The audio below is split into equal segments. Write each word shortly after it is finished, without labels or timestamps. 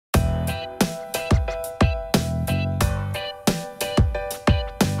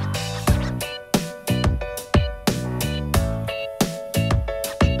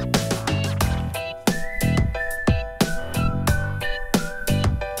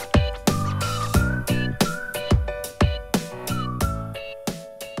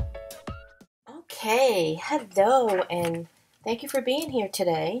Hi, hello, and thank you for being here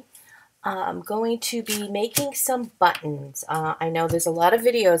today. I'm going to be making some buttons. I know there's a lot of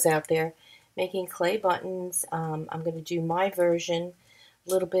videos out there making clay buttons. I'm going to do my version, a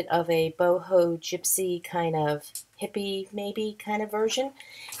little bit of a boho gypsy kind of hippie maybe kind of version.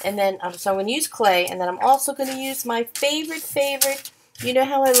 And then, so I'm going to use clay, and then I'm also going to use my favorite, you know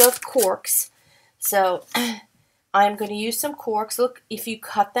how I love corks. So I'm going to use some corks. Look, if you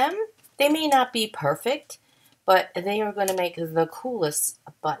cut them, they may not be perfect, but they are going to make the coolest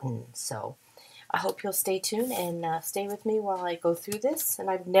button. So I hope you'll stay tuned and stay with me while I go through this.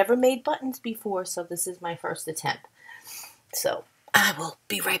 And I've never made buttons before, so this is my first attempt. So I will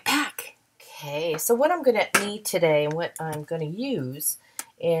be right back. Okay, so what I'm going to need today and what I'm going to use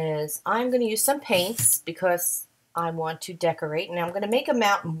is I'm going to use some paints because I want to decorate. And I'm going to make them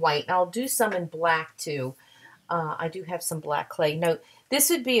out in white. And I'll do some in black too. I do have some black clay. Now, this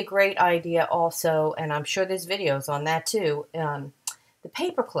would be a great idea also, and I'm sure there's videos on that too, the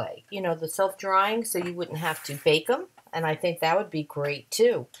paper clay, you know, the self-drying, so you wouldn't have to bake them, and I think that would be great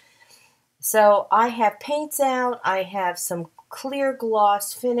too. So I have paints out. I have some clear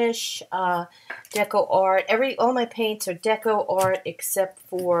gloss finish, deco art. All my paints are deco art except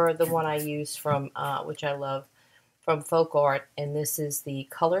for the one I use from, which I love, from Folk Art, and this is the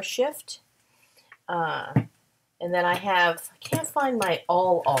Color Shift. And then I can't find my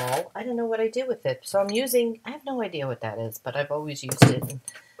all. I don't know what I did with it. So I have no idea what that is, but I've always used it. And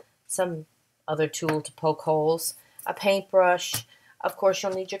some other tool to poke holes. A paintbrush. Of course,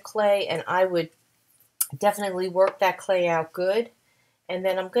 you'll need your clay, and I would definitely work that clay out good. And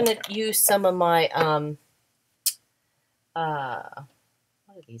then I'm going to use some of my, what are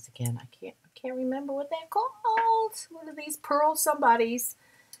these again? I can't remember what they're called. What are these? Pearl somebodies.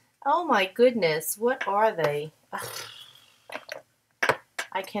 Oh my goodness, what are they? Ugh.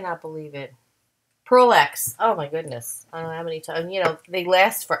 I cannot believe it. Pearl X. Oh my goodness. I don't know how many times. You know, they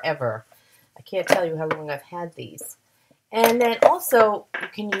last forever. I can't tell you how long I've had these. And then also, you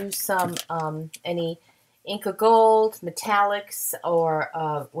can use some, any Inca Gold, metallics,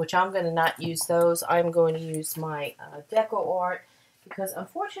 or, which I'm going to not use those. I'm going to use my deco art because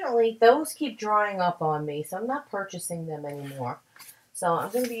unfortunately, those keep drying up on me, so I'm not purchasing them anymore. So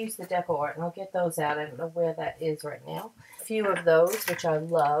I'm going to use the deco art, and I'll get those out. I don't know where that is right now. A few of those, which I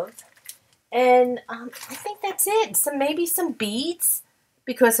love. And I think that's it. Maybe some beads,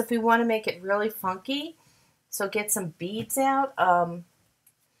 because if we want to make it really funky, so get some beads out.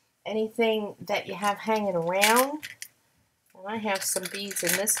 Anything that you have hanging around. And I have some beads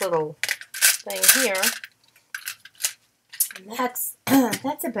in this little thing here. And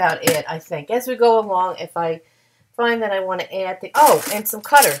that's about it, I think. As we go along, if I find that I want to add and some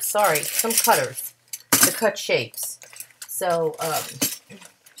cutters, some cutters to cut shapes. So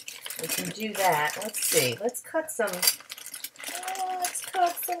we can do that. Let's see. Let's cut some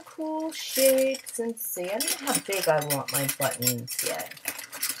cool shapes and see. I don't know how big I want my buttons yet.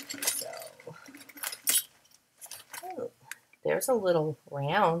 So there's a little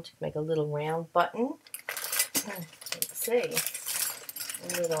round. Make a little round button. Let's see.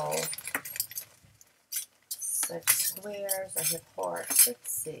 A little squares. I have hearts.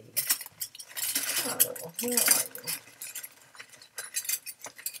 Let's see. Oh, where are you?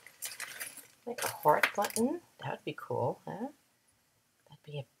 Like a heart button. That would be cool, huh? That'd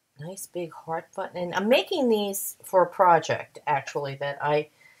be a nice big heart button. And I'm making these for a project, actually, that I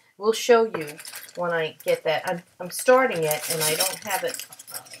will show you when I get that. I'm starting it, and I don't have it,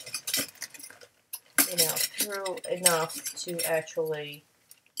 through enough to actually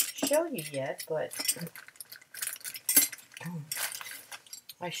show you yet, but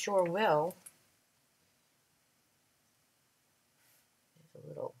I sure will. There's a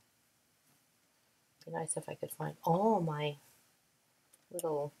little, it'd be nice if I could find all my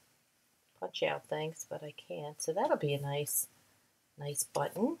little punch out things, but I can't. So that'll be a nice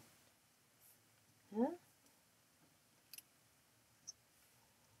button. Huh?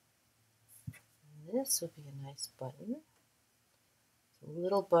 And this would be a nice button. Some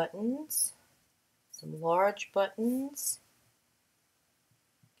little buttons, some large buttons.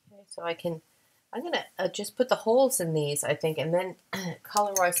 Okay, so I'm going to just put the holes in these, I think, and then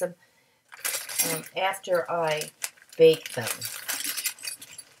colorize them after I bake them.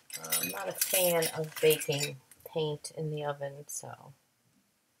 I'm not a fan of baking paint in the oven, so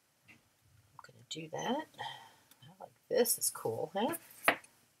I'm going to do that. I like this. It's cool, huh?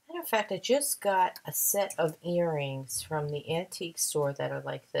 Matter of fact, I just got a set of earrings from the antique store that are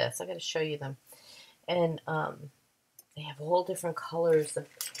like this. I got to show you them. And they have all different colors of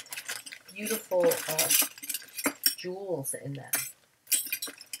beautiful jewels in them.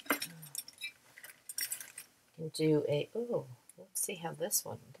 can do a, oh, let's see how this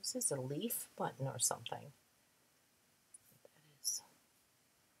one, this is a leaf button or something. That is,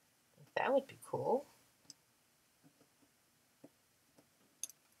 I think that would be cool.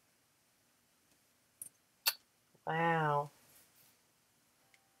 Wow.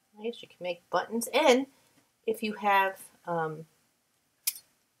 Nice, you can make buttons, and if you have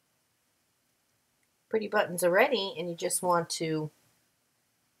pretty buttons already and you just want to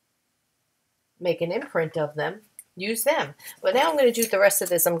make an imprint of them, use them. But now I'm going to do the rest of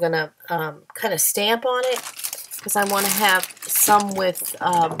this. I'm going to kind of stamp on it because I want to have some with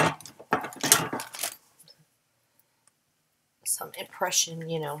some impression,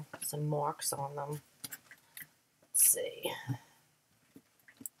 you know, some marks on them. Let's see.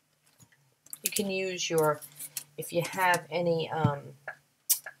 You can use your, if you have any,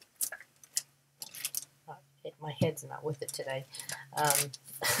 my head's not with it today.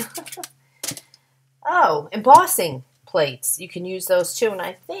 Oh, embossing plates. You can use those too, and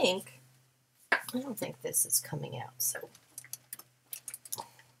I don't think this is coming out, so.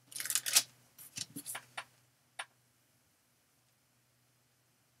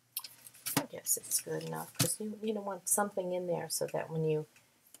 I guess it's good enough, because you don't want something in there so that when you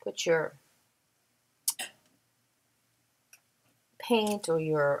put your paint or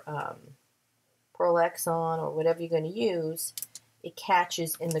your Pearl X on or whatever you're going to use, it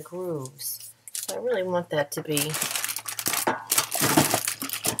catches in the grooves. So I really want that to be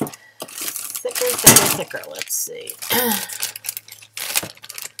thicker, thicker, thicker. Let's see.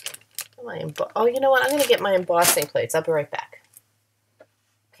 Oh, you know what? I'm going to get my embossing plates. I'll be right back.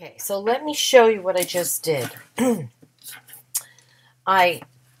 Okay, so let me show you what I just did. I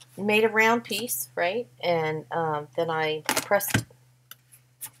made a round piece, right? And then I pressed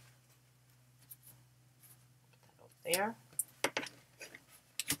there.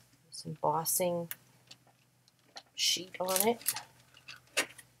 This embossing sheet on it.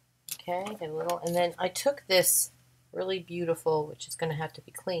 Okay, got a little, and then I took this really beautiful, which is going to have to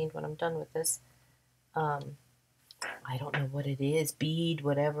be cleaned when I'm done with this. I don't know what it is, bead,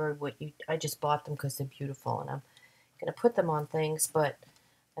 whatever. I just bought them because they're beautiful, and I'm going to put them on things. But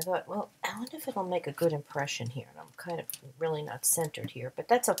I thought, well, I wonder if it'll make a good impression here. And I'm kind of really not centered here, but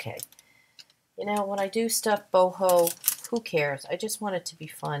that's okay. You know, when I do stuff boho, who cares? I just want it to be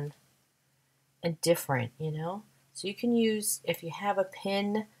fun and different, you know? So you can use, if you have a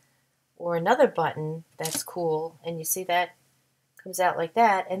pin or another button, that's cool. And you see that comes out like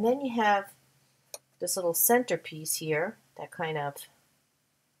that. And then you have this little centerpiece here that kind of,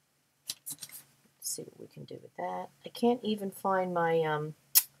 let's see what we can do with that. I can't even find my,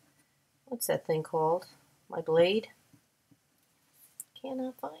 what's that thing called? My blade.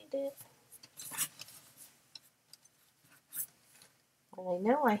 Cannot find it. And I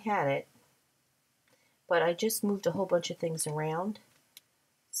know I had it, but I just moved a whole bunch of things around.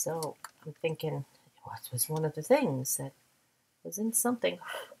 So I'm thinking, what was one of the things that was in something?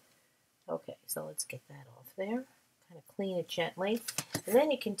 Okay, so let's get that off there. Kind of clean it gently. And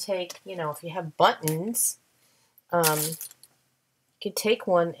then you can take, you know, if you have buttons, you can take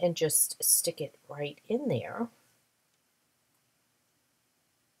one and just stick it right in there.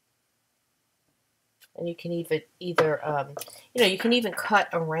 And you can either you know, you can even cut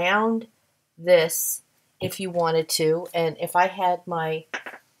around this if you wanted to. And if I had my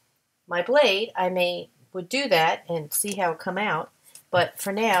blade, I would do that and see how it come out. But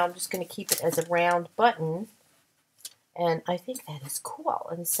for now, I'm just going to keep it as a round button. And I think that is cool.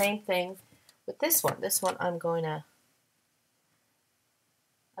 And the same thing with this one. This one I'm going to,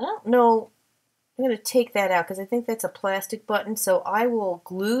 I don't know, I'm going to take that out because I think that's a plastic button. So I will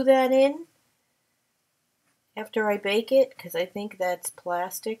glue that in after I bake it because I think that's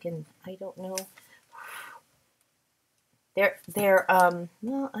plastic and I don't know. They're well,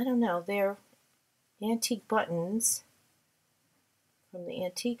 I don't know. They're antique buttons from the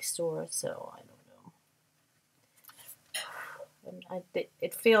antique store, so I don't know.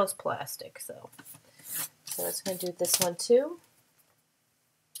 It feels plastic, so let's going to do this one too.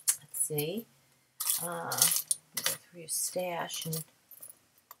 Let's see. Go through your stash and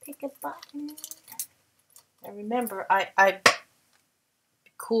pick a button. I remember I'd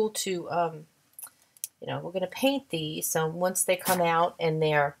be cool to you know, we're going to paint these. So once they come out and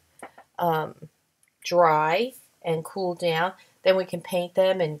they're dry and cool down, then we can paint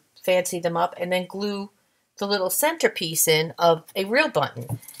them and fancy them up and then glue the little centerpiece in of a real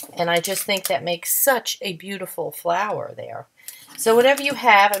button. And I just think that makes such a beautiful flower there. So whatever you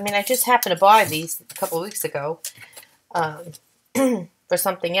have, I mean, I just happened to buy these a couple of weeks ago for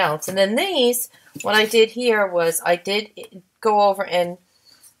something else. And then these, what I did here was I did go over and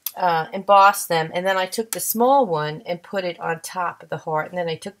embossed them, and then I took the small one and put it on top of the heart, and then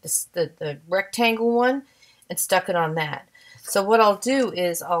I took the rectangle one and stuck it on that. So what I'll do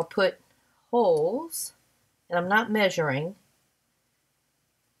is I'll put holes, and I'm not measuring,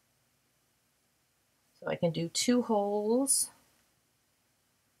 so I can do 2 holes,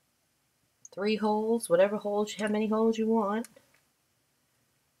 3 holes, whatever holes, how many holes you want.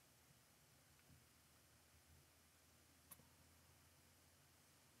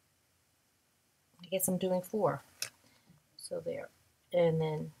 I guess I'm doing 4. So there. And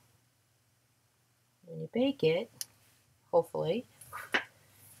then when you bake it, hopefully,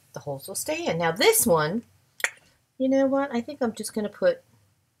 the holes will stay in. Now this one, you know what? I think I'm just going to put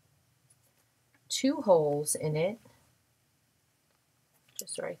 2 holes in it,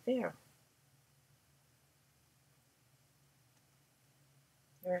 just right there.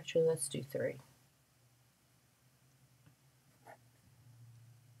 Or actually, let's do 3.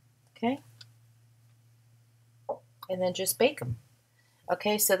 Okay? And then just bake them.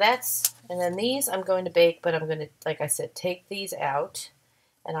 Okay, so that's, and then these I'm going to bake, but I'm going to, like I said, take these out,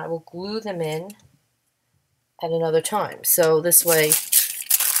 and I will glue them in at another time. So this way,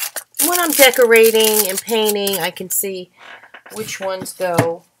 when I'm decorating and painting, I can see which ones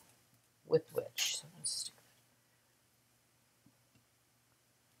go with which.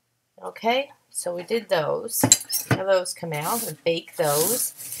 Okay, so we did those. Now those come out and bake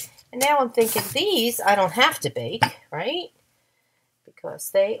those. And now I'm thinking these I don't have to bake, right? Because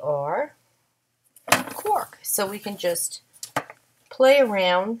they are cork. So we can just play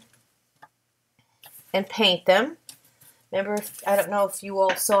around and paint them. Remember, I don't know if you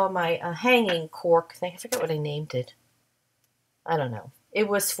all saw my hanging cork thing. I forget what I named it. I don't know. It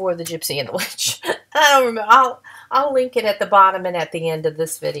was for the Gypsy and the Witch. I don't remember. I'll link it at the bottom and at the end of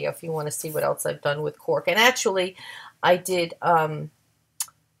this video if you want to see what else I've done with cork. And actually, I did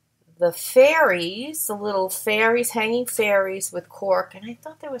the fairies, the little fairies, hanging fairies with cork, and I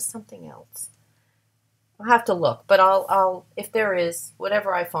thought there was something else. I'll have to look, but I'll if there is,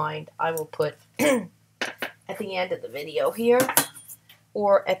 whatever I find, I will put at the end of the video here,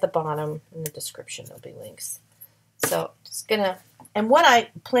 or at the bottom in the description. There'll be links. So just gonna, and what I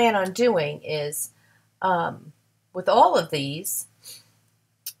plan on doing is, with all of these,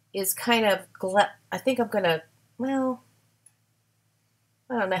 is kind of, I think I'm gonna, well,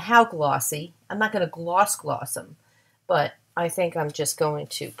 I don't know how glossy. I'm not going to gloss them, but I think I'm just going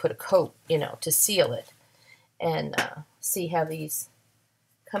to put a coat, you know, to seal it, and see how these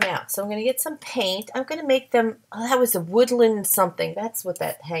come out. So I'm going to get some paint. I'm going to make them, oh, that was a woodland something. That's what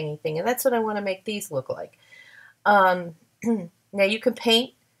that hanging thing, and that's what I want to make these look like. Now you can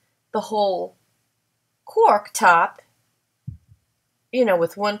paint the whole cork top, you know,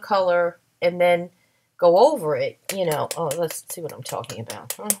 with one color, and then go over it, you know. Oh, let's see what I'm talking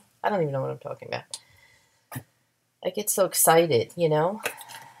about. I don't even know what I'm talking about. I get so excited, you know.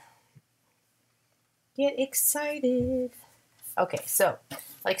 Get excited. Okay, so,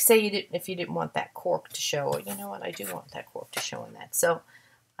 like, say you didn't, if you didn't want that cork to show, or you know what, I do want that cork to show in that. So,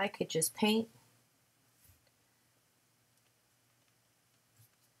 I could just paint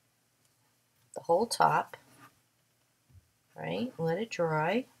the whole top, right? Let it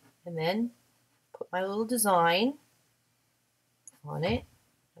dry, and then put my little design on it.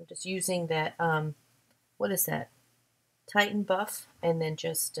 I'm just using that, what is that? Titan buff, and then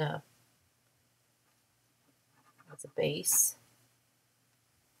just as a base.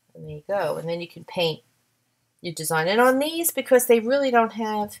 And there you go. And then you can paint your design. And on these, because they really don't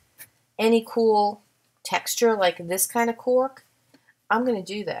have any cool texture like this kind of cork, I'm going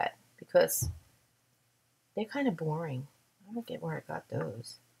to do that because they're kind of boring. I don't get where I got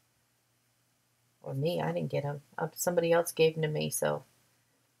those. Or me, I didn't get them. Somebody else gave them to me, so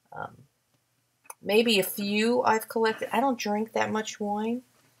maybe a few I've collected. I don't drink that much wine.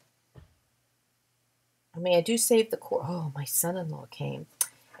 I mean, I do save the cork. Oh, my son-in-law came,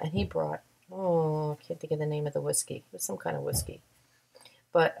 and he brought, oh, I can't think of the name of the whiskey. It was some kind of whiskey.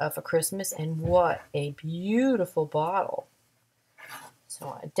 But for Christmas, and what a beautiful bottle.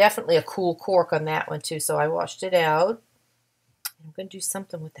 So definitely a cool cork on that one, too. So I washed it out. I'm going to do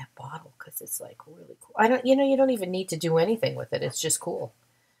something with that bottle because it's like really cool. You know, you don't even need to do anything with it. It's just cool.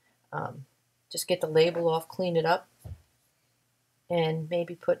 Just get the label off, clean it up, and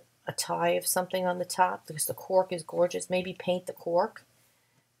maybe put a tie of something on the top because the cork is gorgeous. Maybe paint the cork,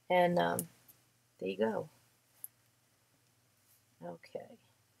 and there you go.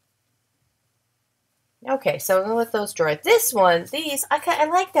 Okay, so I'm going to let those dry. This one, I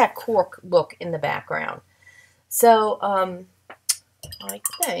like that cork look in the background. So, I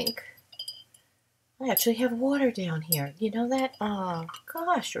think I actually have water down here. You know that? Oh,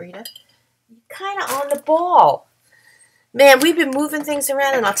 gosh, Rita. You're kind of on the ball. Man, we've been moving things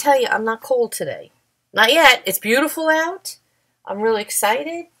around, and I'll tell you, I'm not cold today. Not yet. It's beautiful out. I'm really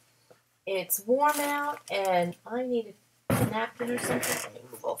excited. It's warm out, and I need a napkin or something. Let me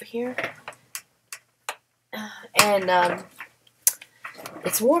move over here. And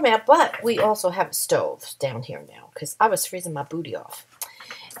it's warm out, but we also have a stove down here now because I was freezing my booty off.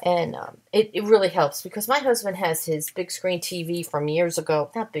 And it really helps because my husband has his big screen TV from years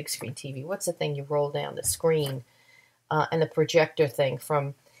ago. Not big screen TV. What's the thing you roll down the screen and the projector thing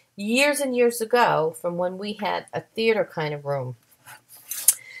from years and years ago from when we had a theater kind of room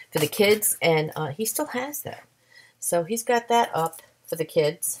for the kids. And he still has that. So he's got that up for the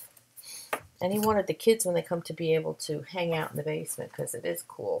kids. And he wanted the kids when they come to be able to hang out in the basement because it is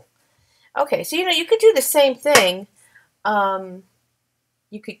cool. Okay, so you could do the same thing.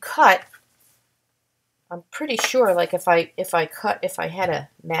 You could cut. I'm pretty sure, like if I had a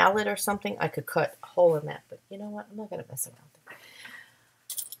mallet or something, I could cut a hole in that. But you know what? I'm not gonna mess around with it.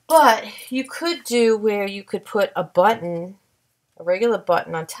 But you could do where you could put a button, a regular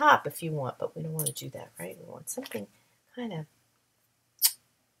button on top if you want. But we don't want to do that, right? We want something kind of.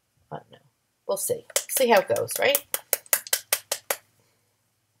 I don't know. We'll see. See how it goes, right?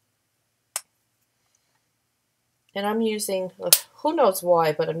 And I'm using, who knows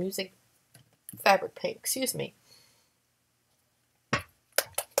why, but I'm using fabric paint, excuse me.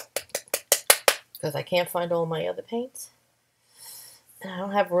 Because I can't find all my other paints. And I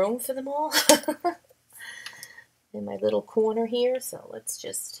don't have room for them all in my little corner here. So let's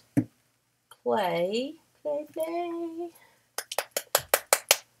just play.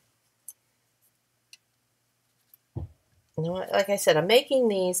 You know what? Like I said, I'm making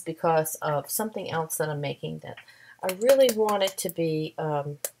these because of something else that I'm making that I really want it to be.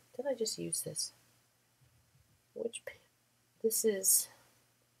 Did I just use this? This is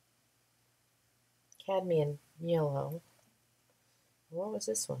cadmium yellow. What was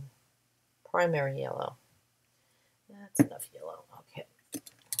this one? Primary yellow. That's enough yellow. Okay.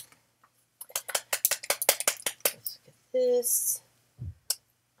 Let's get this.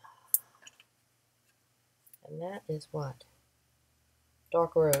 And that is what?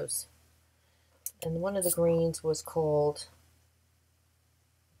 Dark rose. And one of the greens was called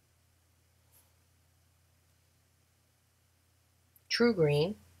True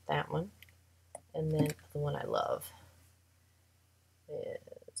Green, that one. And then the one I love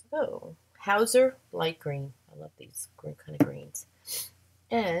is, Hauser Light Green. I love these green kind of greens.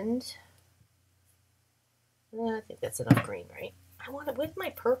 And I think that's enough green, right? I want it with my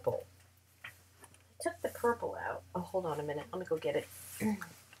purple. Took the purple out. Oh, hold on a minute. Let me go get it.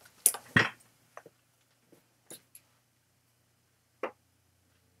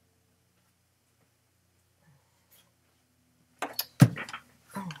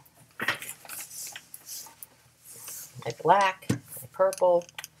 My black, my purple.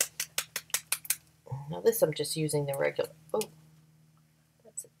 Now this I'm just using the regular. Oh,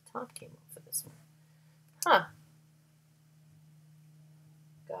 that's a top came off for this one. Huh.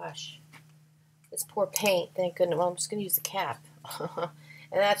 Gosh. This poor paint, thank goodness. Well, I'm just going to use the cap. And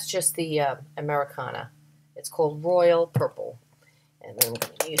that's just the Americana. It's called Royal Purple. And then I'm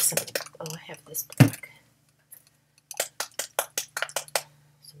going to use some, I have this black.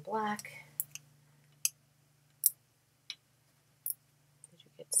 Some black. Did you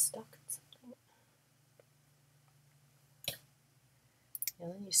get stuck in something?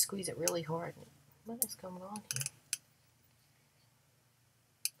 And then you squeeze it really hard. What is going on here?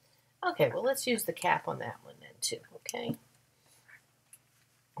 Okay, well, let's use the cap on that one then, too, okay?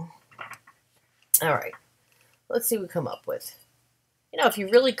 All right, let's see what we come up with. If you're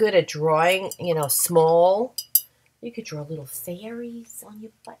really good at drawing, small, you could draw little fairies on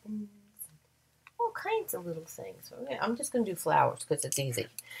your buttons, all kinds of little things. Okay, I'm just going to do flowers because it's easy.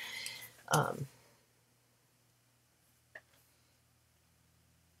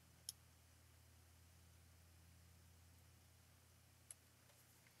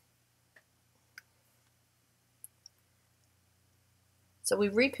 So we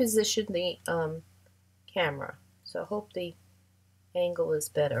repositioned the camera. So I hope the angle is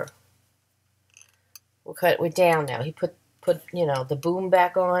better. We're down now. He put the boom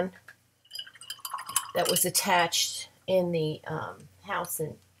back on that was attached in the house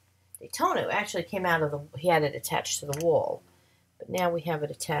in Daytona. It actually came out of he had it attached to the wall. But now we have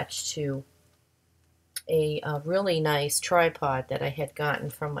it attached to a really nice tripod that I had gotten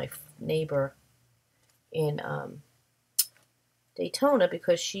from my neighbor in Daytona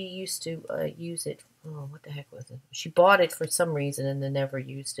because she used to use it. Oh, what the heck was it? She bought it for some reason and then never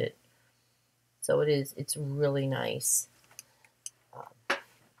used it. So it's really nice.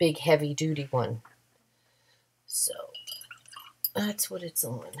 Big heavy duty one. So that's what it's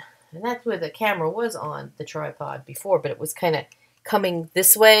on. And that's where the camera was on the tripod before, but it was kind of coming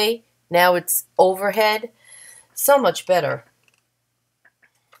this way. Now it's overhead. So much better.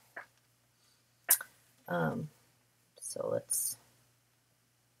 So let's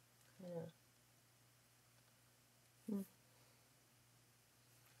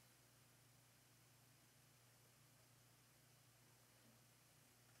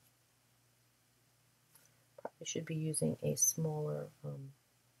probably should be using a smaller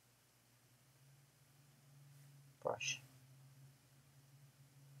brush.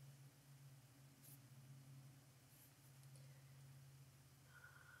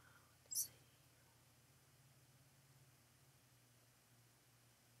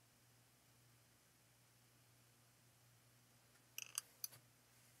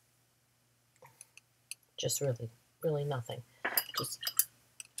 Just really nothing. Just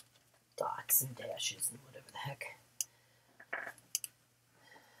dots and dashes and whatever the heck.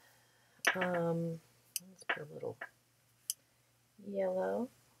 Let's put a little yellow.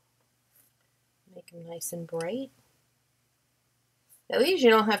 Make them nice and bright. At least you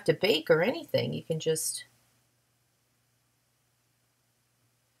don't have to bake or anything. You can just,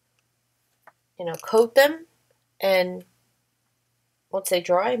 coat them and once they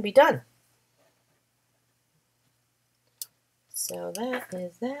dry and be done. So that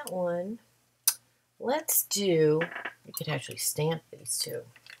is that one. Let's do, you could actually stamp these too.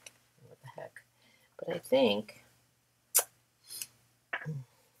 What the heck. But I think,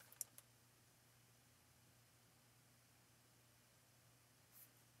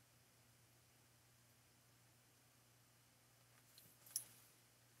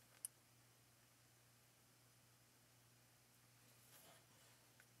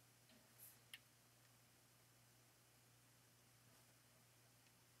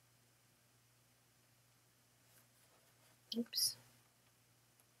 oops.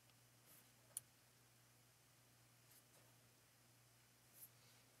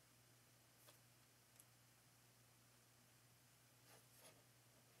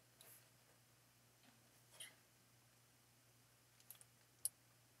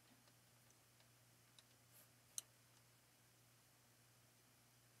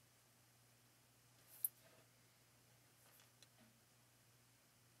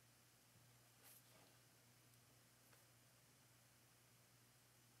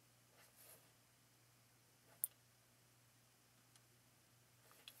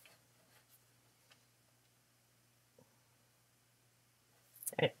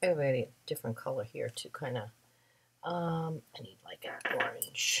 I have a different color here to kind of, I need like an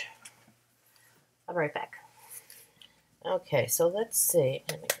orange. I'll be right back. Okay, so let's see.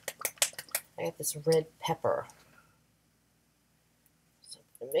 I got this red pepper. So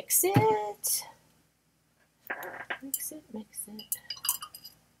mix it. Mix it, mix it.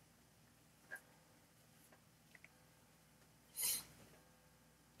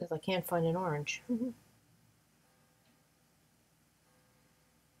 Because I can't find an orange.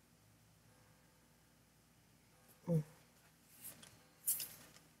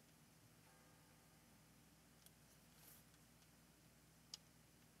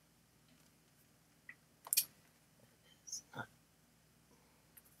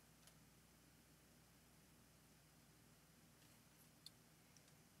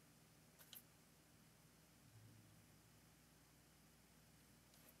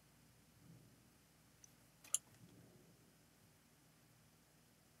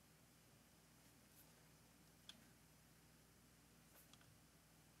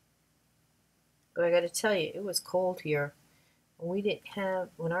 But I got to tell you, it was cold here. We didn't have,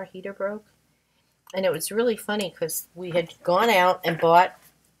 when our heater broke, and it was really funny because we had gone out and bought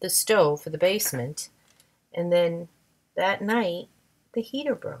the stove for the basement, and then that night, the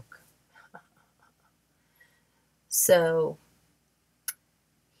heater broke. So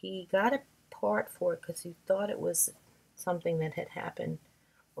he got a part for it because he thought it was something that had happened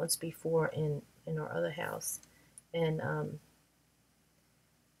once before in our other house, and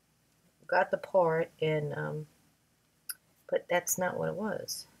got the part, and but that's not what it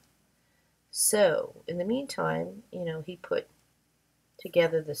was. So in the meantime, he put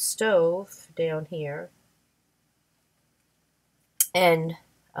together the stove down here, and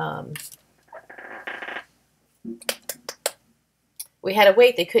we had to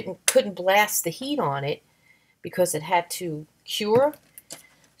wait. They couldn't blast the heat on it because it had to cure.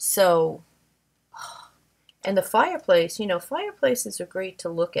 So, and the fireplace, fireplaces are great to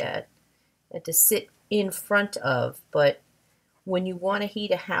look at and to sit in front of, but when you want to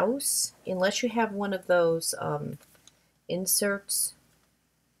heat a house, unless you have one of those inserts,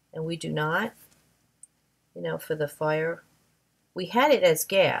 and we do not, you know, for the fire. We had it as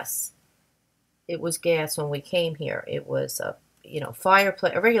gas. It was gas when we came here. It was a, you know,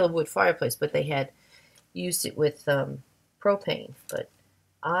 fireplace, a regular wood fireplace, but they had used it with propane. But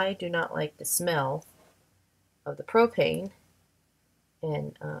I do not like the smell of the propane,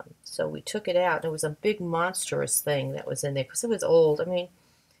 and so we took it out. It was a big monstrous thing that was in there because it was old. I mean,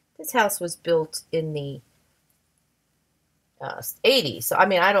 this house was built in the 80s, so I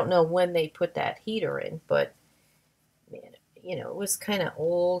mean, I don't know when they put that heater in, but man, you know, it was kind of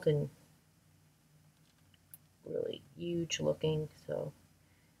old and really huge looking, so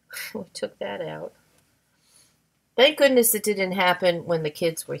we took that out. Thank goodness it didn't happen when the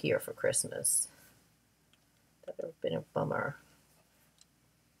kids were here for Christmas. That would have been a bummer.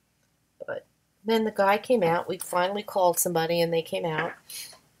 But then the guy came out. We finally called somebody and they came out.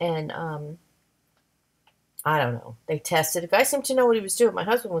 And I don't know. They tested. The guy seemed to know what he was doing. My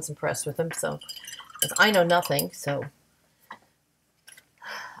husband was impressed with him. So, because I know nothing. So,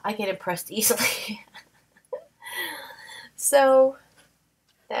 I get impressed easily. So,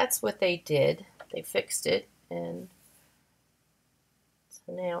 that's what they did. They fixed it. And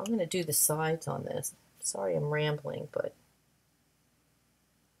so now I'm going to do the sides on this. Sorry I'm rambling, but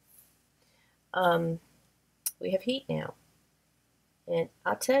we have heat now. And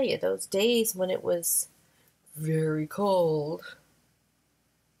I'll tell you, those days when it was very cold,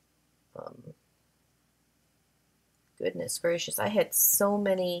 goodness gracious, I had so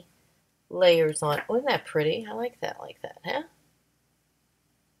many layers on. Wasn't that pretty? I like that, huh?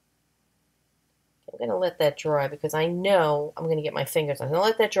 I'm going to let that dry because I know I'm going to get my fingers on it. I'm going to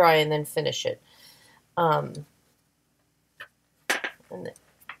let that dry and then finish it. And then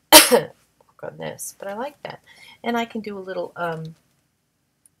work on this. But I like that. And I can do a little work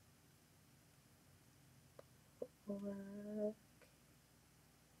in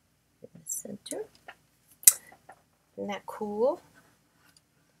the center. Isn't that cool?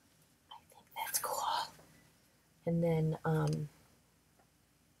 I think that's cool. And then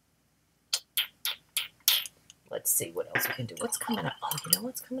let's see what else we can do. What's coming up? Oh, you know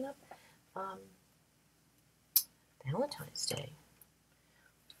what's coming up? Valentine's Day.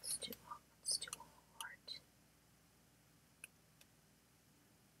 Let's do a heart.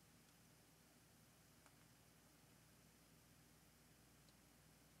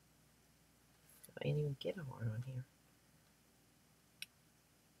 I didn't even get a heart on here.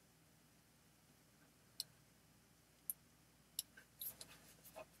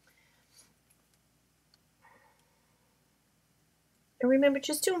 And remember,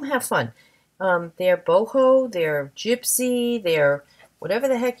 just do them, have fun. They're boho, they're gypsy, they're whatever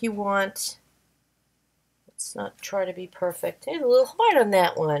the heck you want. Let's not try to be perfect. There's a little heart on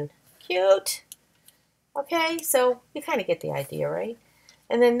that one. Cute. Okay, so you kind of get the idea, right?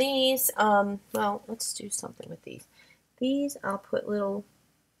 And then these, well, let's do something with these. These, I'll put little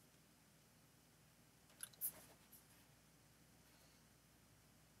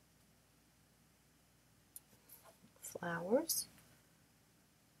flowers.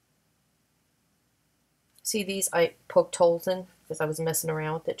 See these, I poked holes in because I was messing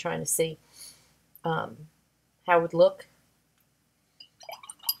around with it, trying to see how it would look.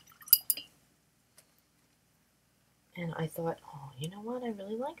 And I thought, oh, you know what? I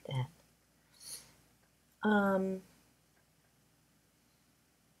really like that.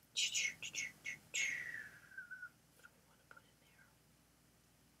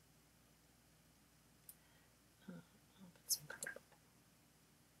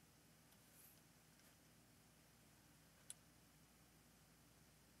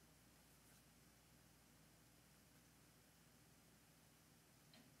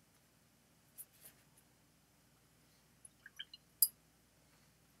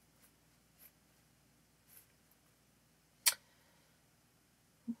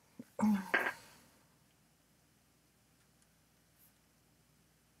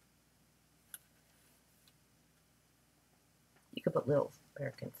 You could put little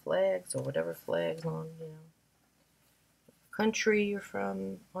American flags or whatever flags on, you know, country you're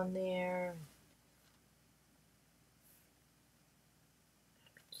from on there.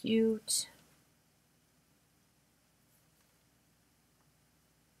 Cute.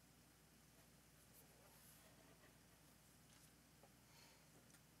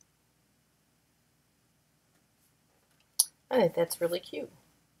 I think that's really cute.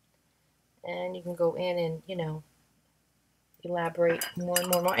 And you can go in and, you know, elaborate more and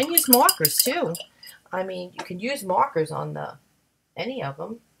more, and use markers too. I mean, you can use markers on any of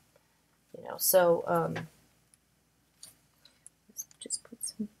them, you know. So just put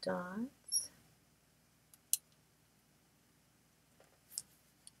some dots.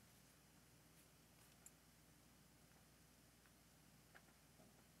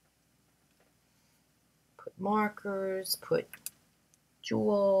 Put markers, put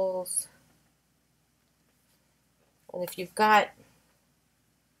jewels. And if you've got,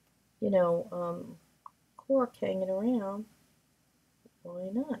 you know, cork hanging around, why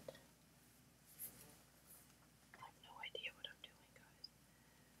not? I have no idea what I'm doing,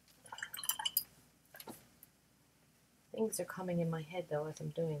 guys. Things are coming in my head, though, as I'm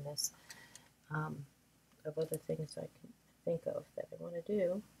doing this, of other things I can think of that I want to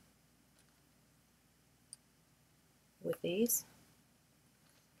do with these.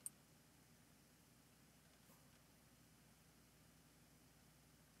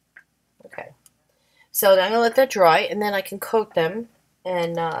 Okay, so I'm going to let that dry, and then I can coat them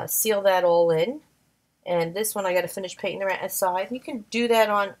and seal that all in. And this one I got to finish painting the side. You can do that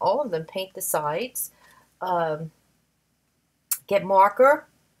on all of them. Paint the sides. Get marker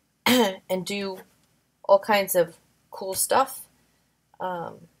and do all kinds of cool stuff.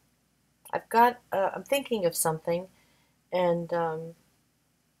 I'm thinking of something, and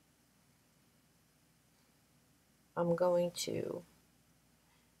I'm going to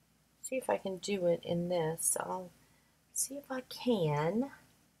see if I can do it in this. I'll see if I can.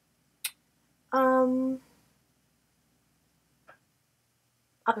 I'll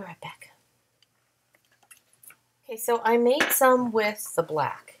be right back. Okay, so I made some with the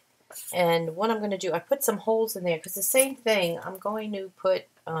black. And what I'm going to do, I put some holes in there because the same thing, I'm going to put,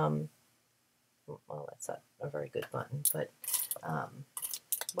 well, that's not a very good button, but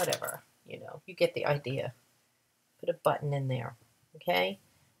whatever, you know, you get the idea. Put a button in there, okay?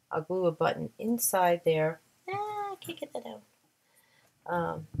 I'll glue a button inside there. I can't get that out.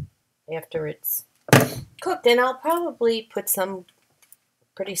 After it's cooked, and I'll probably put some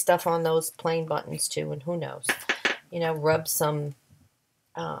pretty stuff on those plain buttons too, and who knows, you know, rub some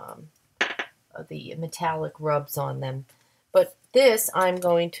the metallic rubs on them. But this, I'm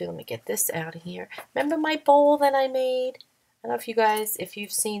going to, let me get this out of here. Remember my bowl that I made? I don't know if you guys, if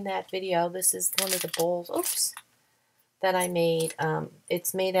you've seen that video, this is one of the bowls, oops, that I made.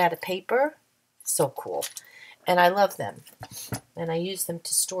 It's made out of paper. So cool. And I love them. And I use them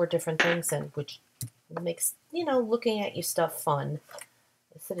to store different things in, which makes, you know, looking at your stuff fun.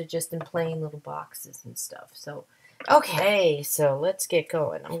 Instead of just in plain little boxes and stuff. So, okay, so let's get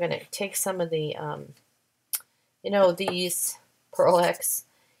going. I'm going to take some of the, you know, these Pearl X.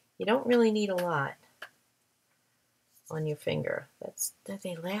 You don't really need a lot on your finger.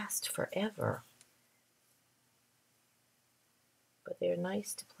 They last forever. But they're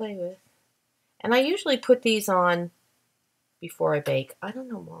nice to play with. And I usually put these on before I bake. I don't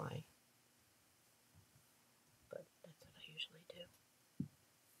know why. But that's what I usually do.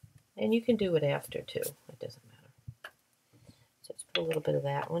 And you can do it after, too. It doesn't matter. So let's put a little bit of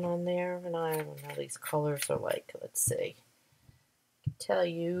that one on there. And I don't know how these colors are like. Let's see. I can tell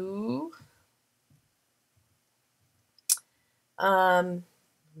you.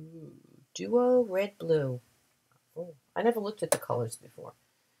 Duo Red Blue. Oh, I never looked at the colors before.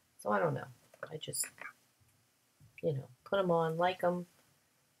 So I don't know. I just, you know, put them on, like them,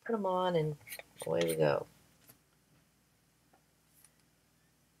 put them on, and away we go.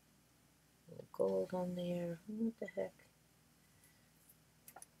 And the gold on there. What the heck?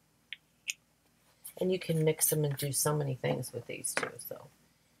 And you can mix them and do so many things with these too. So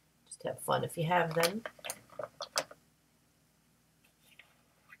just have fun if you have them.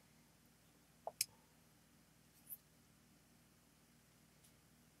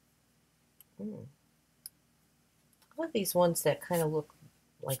 I love these ones that kind of look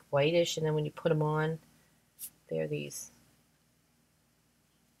like whitish, and then when you put them on, they're these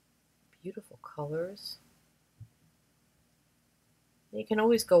beautiful colors. You can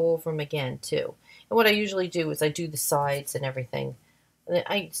always go over them again, too. And what I usually do is I do the sides and everything. And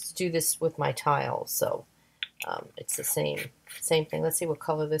I used to do this with my tiles, so it's the same thing. Let's see what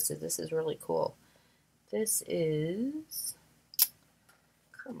color this is. This is really cool. This is,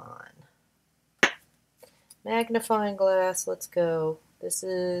 come on. Magnifying glass, let's go. This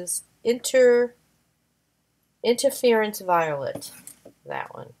is Interference Violet,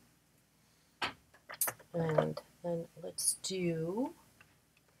 that one. And then let's do,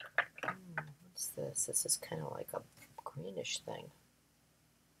 what's this? This is kind of like a greenish thing.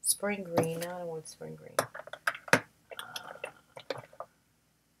 Spring green, no, I don't want spring green.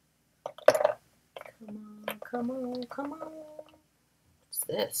 Come on, come on. What's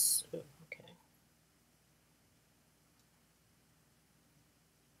this? Ooh, okay.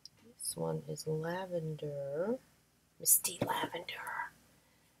 This one is lavender. Misty lavender.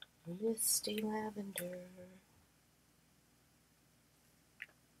 Misty lavender.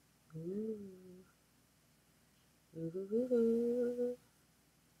 Ooh. Ooh.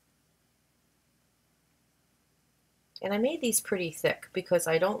 And I made these pretty thick because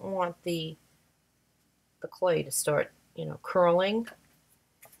I don't want the clay to start, you know, curling.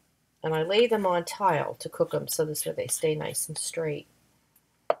 And I lay them on tile to cook them so this way they stay nice and straight.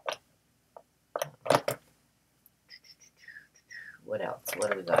 What else?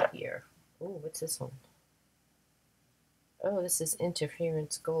 What do we got here? Oh, what's this one? Oh, this is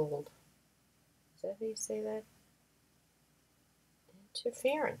interference gold. Is that how you say that?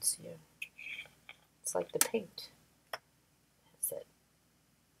 Interference, yeah. It's like the paint. It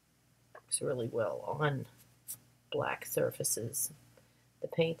works really well on black surfaces. The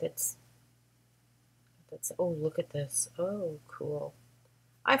paint that's oh, look at this. Oh, cool.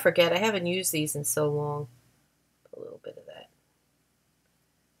 I forget. I haven't used these in so long. Put a little bit of that.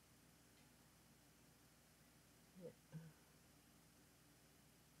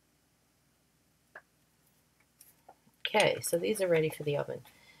 Okay, so these are ready for the oven.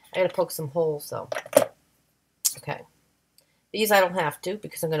 I gotta poke some holes though. Okay. These I don't have to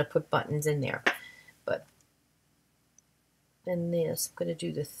because I'm gonna put buttons in there. But then this, I'm gonna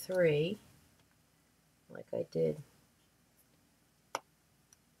do the 3 like I did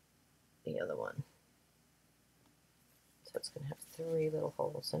the other one. So it's gonna have 3 little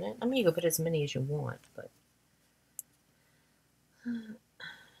holes in it. I mean, you can put as many as you want, but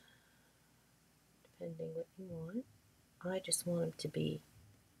depending what you want. I just want them to be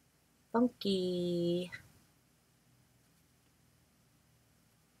funky.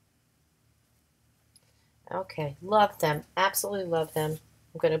 Okay, love them. Absolutely love them.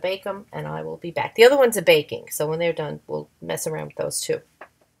 I'm going to bake them, and I will be back. The other ones are baking, so when they're done, we'll mess around with those too.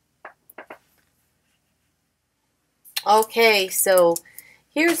 Okay, so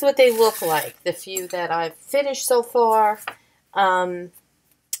here's what they look like, the few that I've finished so far.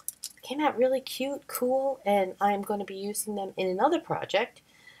 Came out really cute, cool, and I'm going to be using them in another project.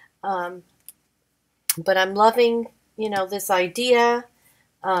 But I'm loving, you know, this idea.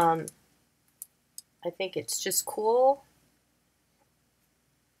 I think it's just cool.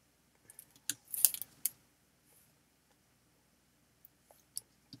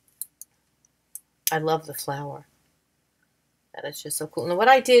 I love the flower. That is just so cool. And what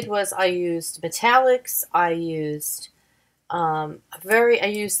I did was I used metallics. I used I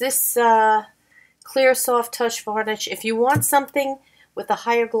use this clear soft touch varnish. If you want something with a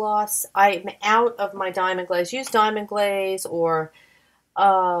higher gloss, I'm out of my diamond glaze. Use diamond glaze or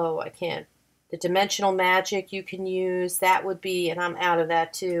I can't. The dimensional magic you can use. That would be, and I'm out of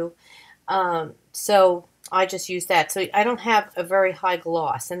that too. So I just use that. So I don't have a very high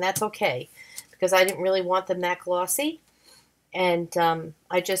gloss, and that's okay because I didn't really want them that glossy. And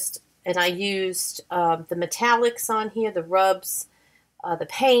I used the metallics on here, the rubs, the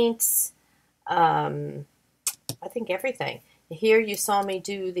paints, I think everything. Here you saw me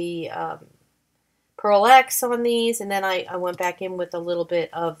do the Pearl X on these, and then I went back in with a little bit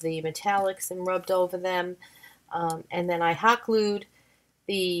of the metallics and rubbed over them. And then I hot glued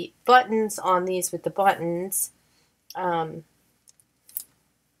the buttons on these with the buttons. Now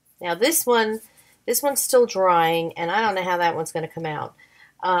this one's still drying, and I don't know how that one's going to come out.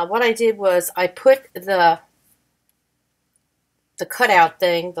 What I did was I put the cutout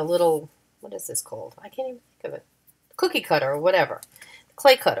thing, the little, what is this called? I can't even think of it. Cookie cutter or whatever. The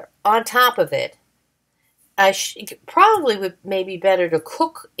clay cutter on top of it. Probably would maybe better to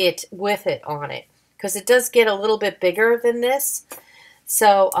cook it with it on it because it does get a little bit bigger than this.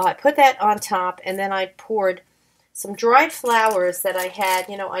 So I put that on top, and then I poured some dried flowers that I had.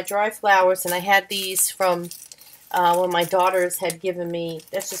 You know, I dry flowers, and I had these from when my daughters had given me,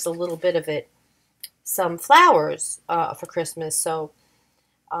 that's just a little bit of it, some flowers for Christmas. So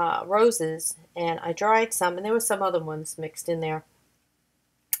roses, and I dried some, and there were some other ones mixed in there.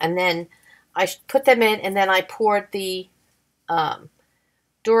 And then I put them in, and then I poured the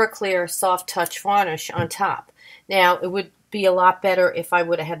Duraclear Soft Touch Varnish on top. Now, it would be a lot better if I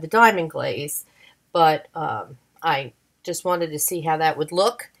would have had the diamond glaze, but I just wanted to see how that would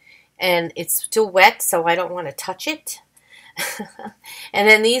look. And it's still wet, so I don't want to touch it. And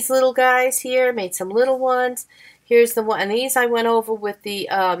then these little guys here, made some little ones. Here's the one, and these I went over with the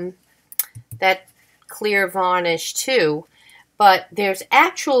that clear varnish too. But there's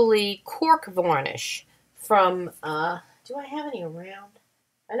actually cork varnish from, do I have any around?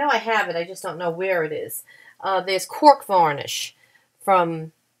 I know I have it, I just don't know where it is. There's cork varnish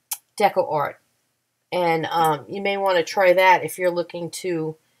from Deco Art. And you may want to try that if you're looking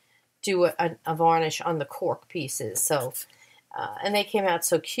to do a varnish on the cork pieces. So And they came out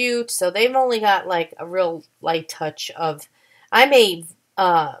so cute. So they've only got like a real light touch of, I may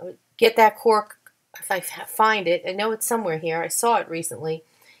get that cork if I find it. I know it's somewhere here. I saw it recently,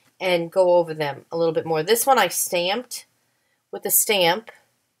 and go over them a little bit more. This one I stamped with a stamp,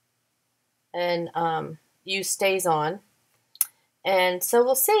 and use Stays On. And so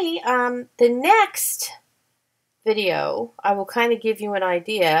we'll see. The next video, I will kind of give you an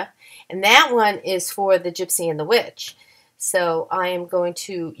idea, and that one is for the Gypsy and the Witch. So I am going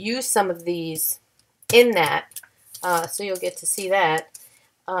to use some of these in that, so you'll get to see that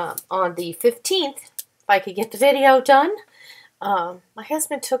on the 15th, if I could get the video done. My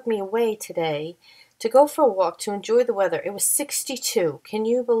husband took me away today to go for a walk to enjoy the weather. It was 62. Can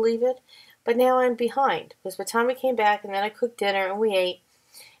you believe it? But now I'm behind because by the time we came back and then I cooked dinner and we ate,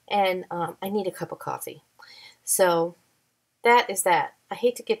 and I need a cup of coffee. So that is that. I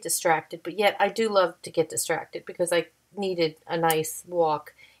hate to get distracted, but yet I do love to get distracted because I needed a nice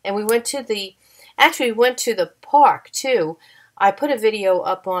walk. And we went to the, actually we went to the park too. I put a video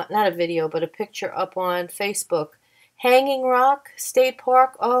up on, not a video, but a picture up on Facebook. Hanging Rock State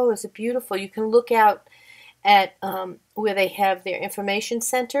Park. Oh, is it beautiful. You can look out at where they have their information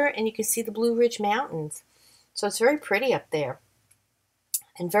center, and you can see the Blue Ridge Mountains. So it's very pretty up there.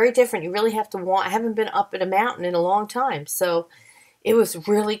 And very different. You really have to walk. I haven't been up at a mountain in a long time. So it was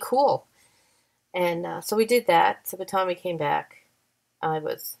really cool. And so we did that. So by the time we came back, I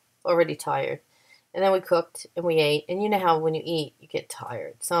was already tired. And then we cooked and we ate. And you know how when you eat, you get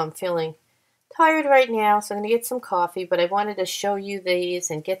tired. So I'm feeling tired right now. So I'm going to get some coffee. But I wanted to show you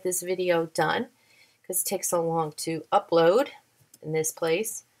these and get this video done, because it takes so long to upload in this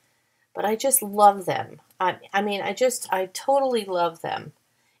place. But I just love them. I mean, I totally love them.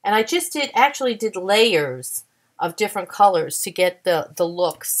 And I just actually did layers of different colors to get the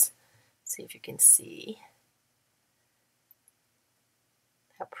looks. Let's see if you can see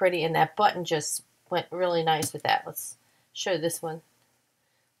how pretty. And that button just went really nice with that. Let's show this one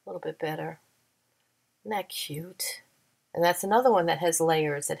a little bit better. Isn't that cute? And that's another one that has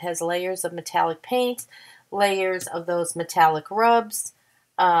layers. It has layers of metallic paint, layers of those metallic rubs.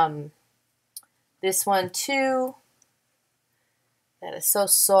 This one too. That is so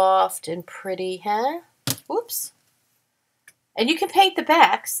soft and pretty, huh? Whoops. And you can paint the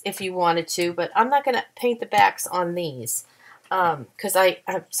backs if you wanted to, but I'm not going to paint the backs on these because I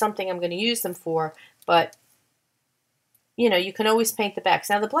have something I'm going to use them for. But you know, you can always paint the backs.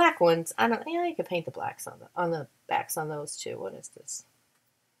 Now the black ones, I don't. Yeah, you can paint the blacks on the backs on those too. What is this?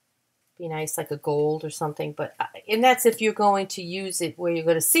 Be nice, like a gold or something. But and that's if you're going to use it where you're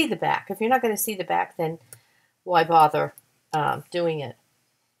going to see the back. If you're not going to see the back, then why bother doing it?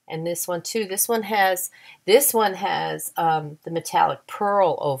 And this one too. This one has the metallic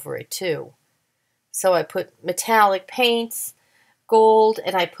pearl over it too. So I put metallic paints, gold,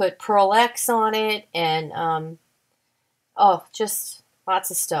 and I put Pearl X on it, and oh, just lots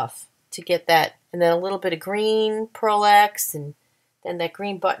of stuff to get that. And then a little bit of green Pearl X, and then that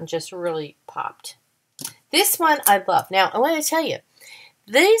green button just really popped. This one I love. Now, I want to tell you,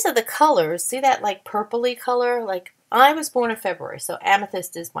 these are the colors. See that like purpley color? Like, I was born in February, so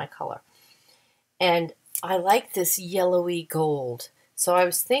amethyst is my color. And I like this yellowy gold. So I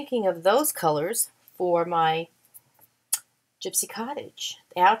was thinking of those colors for my Gypsy cottage,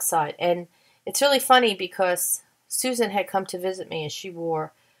 the outside. And it's really funny because Susan had come to visit me and she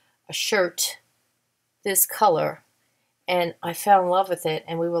wore a shirt this color, and I fell in love with it,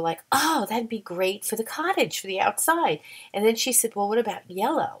 and we were like, oh, that'd be great for the cottage, for the outside. And then she said, well, what about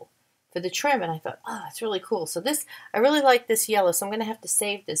yellow for the trim? And I thought, oh, that's really cool. So this, I really like this yellow, so I'm going to have to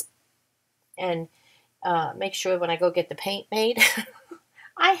save this and make sure when I go get the paint made,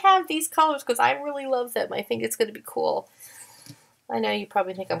 I have these colors because I really love them. I think it's going to be cool. I know you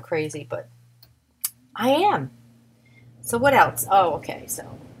probably think I'm crazy, but I am. So what else? Oh, okay, so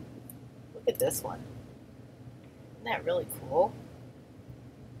look at this one. Isn't that really cool?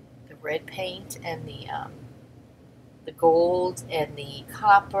 The red paint and the gold and the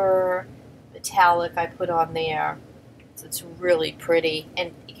copper metallic I put on there. So it's really pretty.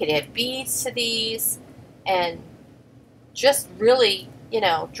 And you could add beads to these and just really, you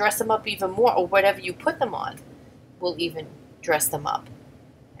know, dress them up even more, or whatever you put them on will even dress them up.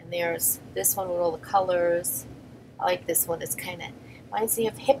 And there's this one with all the colors. I like this one. It's kind of reminds me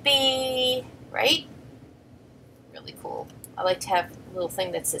of hippie, right? Really cool. I like to have a little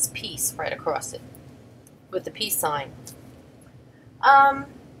thing that says peace right across it with the peace sign. I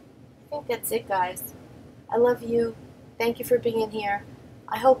think that's it, guys. I love you. Thank you for being here.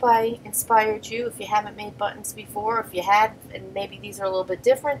 I hope I inspired you. If you haven't made buttons before, if you had, and maybe these are a little bit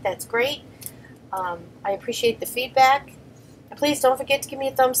different, that's great. I appreciate the feedback. And please don't forget to give me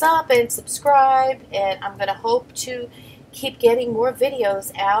a thumbs up and subscribe. And I'm going to hope to keep getting more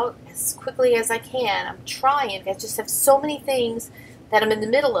videos out as quickly as I can. I'm trying. I just have so many things that I'm in the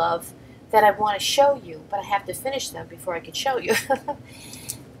middle of that I want to show you, but I have to finish them before I can show you.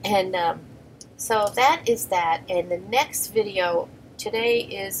 And so that is that. And the next video, today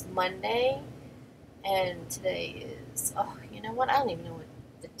is Monday, and today is, oh, you know what? I don't even know what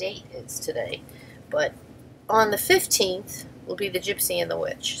the date is today. But on the 15th will be the Gypsy and the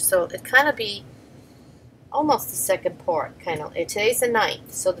Witch. So it kind of be almost the second part, kind of. Today's the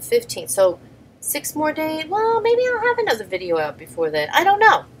 9th, so the 15th. So 6 more days. Well, maybe I'll have another video out before then. I don't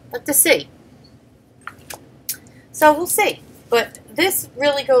know. Have to see. So we'll see. But this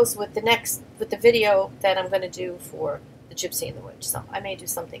really goes with the video that I'm going to do for the Gypsy and the Witch. So I may do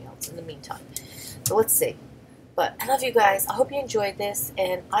something else in the meantime. So let's see. But I love you guys. I hope you enjoyed this,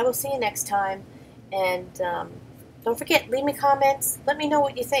 and I will see you next time. And don't forget, leave me comments. Let me know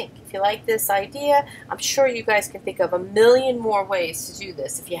what you think. If you like this idea, I'm sure you guys can think of a million more ways to do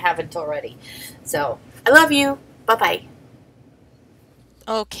this if you haven't already. So I love you. Bye-bye.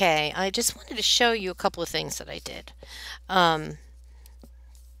 Okay, I just wanted to show you a couple of things that I did.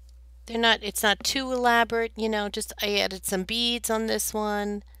 It's not too elaborate, you know, just I added some beads on this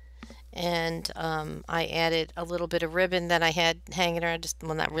one, and I added a little bit of ribbon that I had hanging around, just,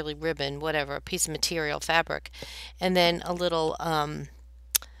 well, not really ribbon, whatever, a piece of material, fabric, and then a little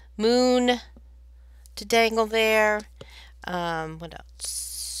moon to dangle there. What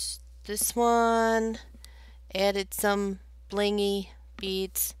else? This one, added some blingy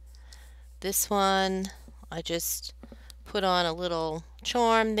beads. This one, I just put on a little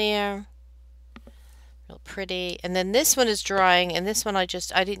charm there, real pretty. And then this one is drying, and this one I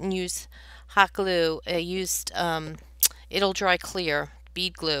didn't use hot glue. I used it'll dry clear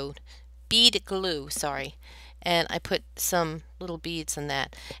bead glue, sorry. And I put some little beads in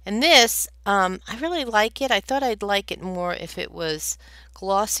that. And this, I really like it. I thought I'd like it more if it was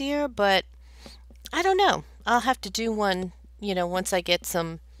glossier, but I don't know. I'll have to do one, you know, once I get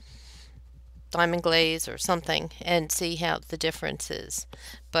some diamond glaze or something and see how the difference is.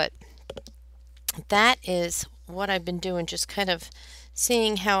 But that is what I've been doing, just kind of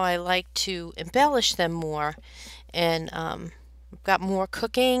seeing how I like to embellish them more. And I've got more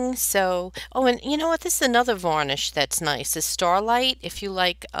cooking. So, oh, and you know what? This is another varnish that's nice. Is Starlight. If you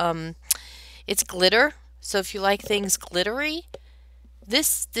like, it's glitter. So if you like things glittery,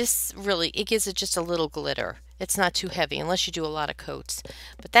 this really, it gives it just a little glitter. It's not too heavy unless you do a lot of coats.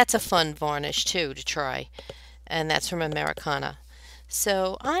 But that's a fun varnish too to try. And that's from Americana.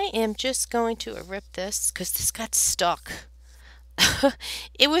 So I am just going to rip this because this got stuck.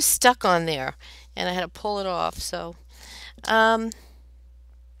 It was stuck on there and I had to pull it off. So I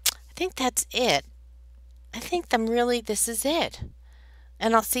think that's it. I think this is it.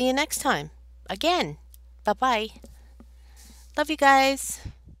 And I'll see you next time. Again. Bye-bye. Love you guys.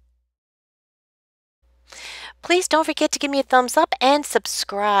 Please don't forget to give me a thumbs up and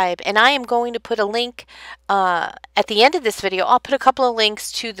subscribe. And I am going to put a link at the end of this video. I'll put a couple of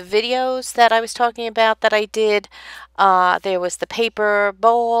links to the videos that I was talking about that I did. There was the paper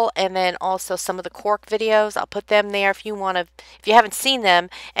bowl, and then also some of the cork videos. I'll put them there if you want to, if you haven't seen them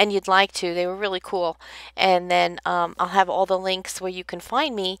and you'd like to. They were really cool. And then I'll have all the links where you can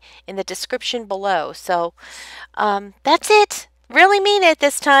find me in the description below. So that's it. Really mean it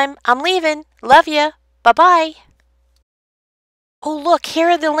this time. I'm leaving. Love ya. Bye-bye. Oh, look, here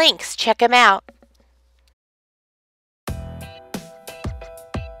are the links. Check them out.